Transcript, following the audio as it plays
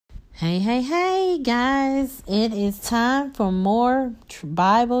Hey, guys. It is time for more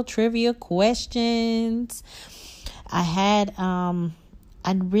Bible trivia questions. I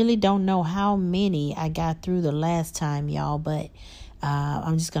really don't know how many I got through the last time, y'all, but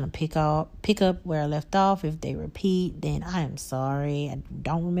I'm just going to pick up where I left off. If they repeat, then I am sorry. I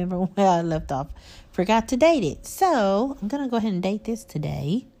don't remember where I left off. Forgot to date it. So I'm going to go ahead and date this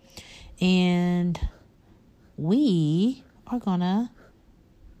today. And we are going to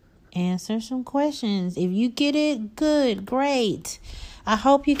answer some questions. If you get it, good, great. I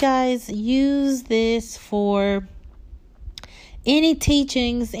hope you guys use this for any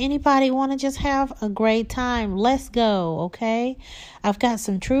teachings. Anybody want to just have a great time? Let's go, okay? I've got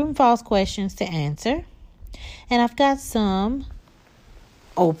some true and false questions to answer. And I've got some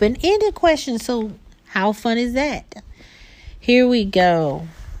open-ended questions. So how fun is that? Here we go.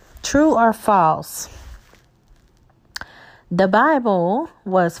 True or false? The Bible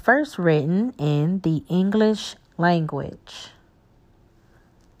was first written in the English language.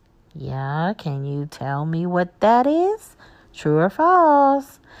 Yeah, can you tell me what that is? True or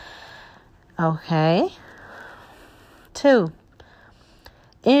false? Okay. 2.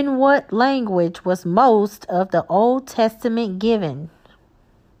 In what language was most of the Old Testament given?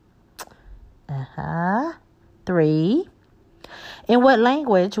 3. In what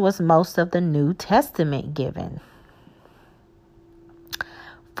language was most of the New Testament given?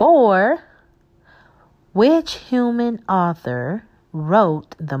 4. Which human author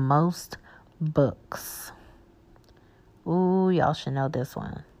wrote the most books? Ooh, y'all should know this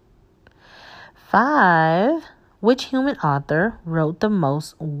one. 5. Which human author wrote the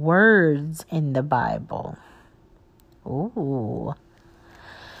most words in the Bible? Ooh.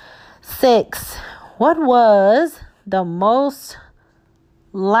 6. What was the most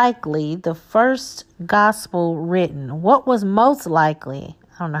likely the first gospel written? What was most likely?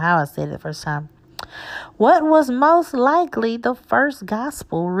 I don't know how I said it the first time. What was most likely the first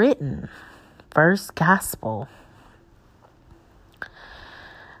gospel written? First gospel.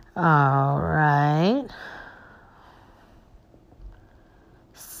 All right.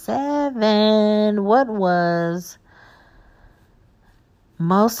 7. What was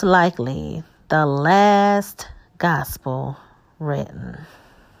most likely the last gospel written?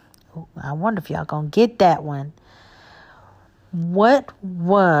 Ooh, I wonder if y'all gonna get that one. What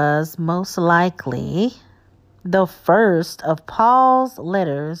was most likely the first of Paul's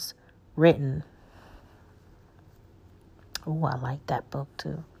letters written? Oh, I like that book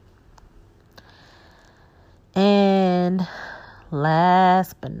too. And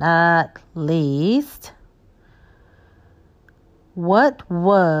last but not least, what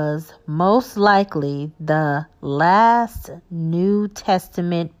was most likely the last New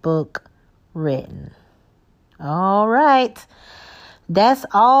Testament book written? All right. That's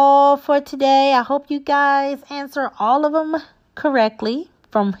all for today. I hope you guys answer all of them correctly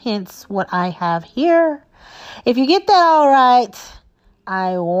from hence what I have here. If you get that all right,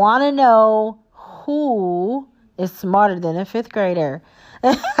 I want to know who is smarter than a 5th grader.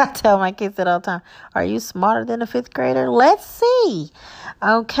 I tell my kids that all the time. Are you smarter than a 5th grader? Let's see.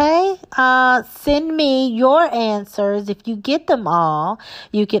 Okay. Send me your answers. If you get them all,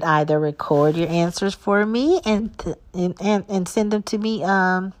 you can either record your answers for me and send them to me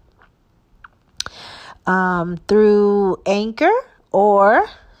through Anchor, or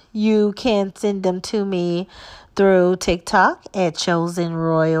you can send them to me through TikTok at Chosen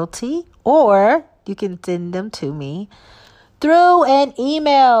Royalty, or you can send them to me through an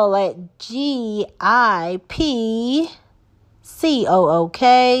email at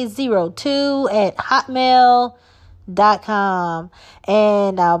gipcook02@hotmail.com.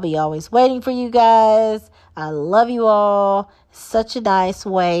 And I'll be always waiting for you guys. I love you all. Such a nice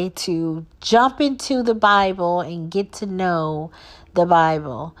way to jump into the Bible and get to know the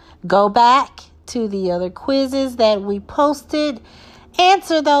Bible. Go back to the other quizzes that we posted.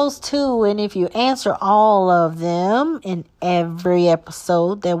 Answer those too. And if you answer all of them in every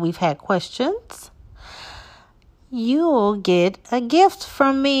episode that we've had questions, you'll get a gift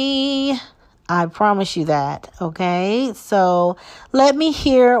from me. I promise you that. Okay. So let me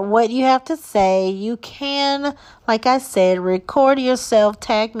hear what you have to say. You can, like I said, record yourself,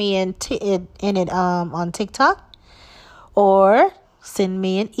 tag me in it on TikTok, or send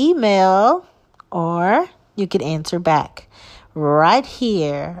me an email, or you can answer back right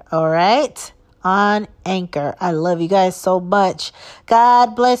here, all right, on Anchor. I love you guys so much.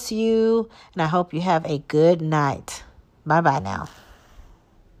 God bless you, and I hope you have a good night. Bye-bye now.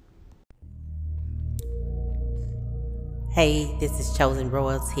 Hey, this is Chosen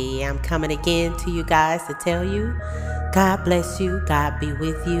Royalty. I'm coming again to you guys to tell you, God bless you, God be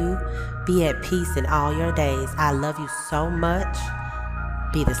with you, be at peace in all your days. I love you so much.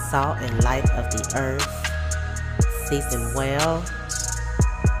 Be the salt and light of the earth. Season well.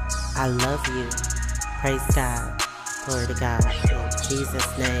 I love you. Praise God. Glory to God. In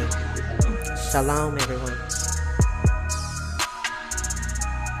Jesus' name. Shalom, everyone.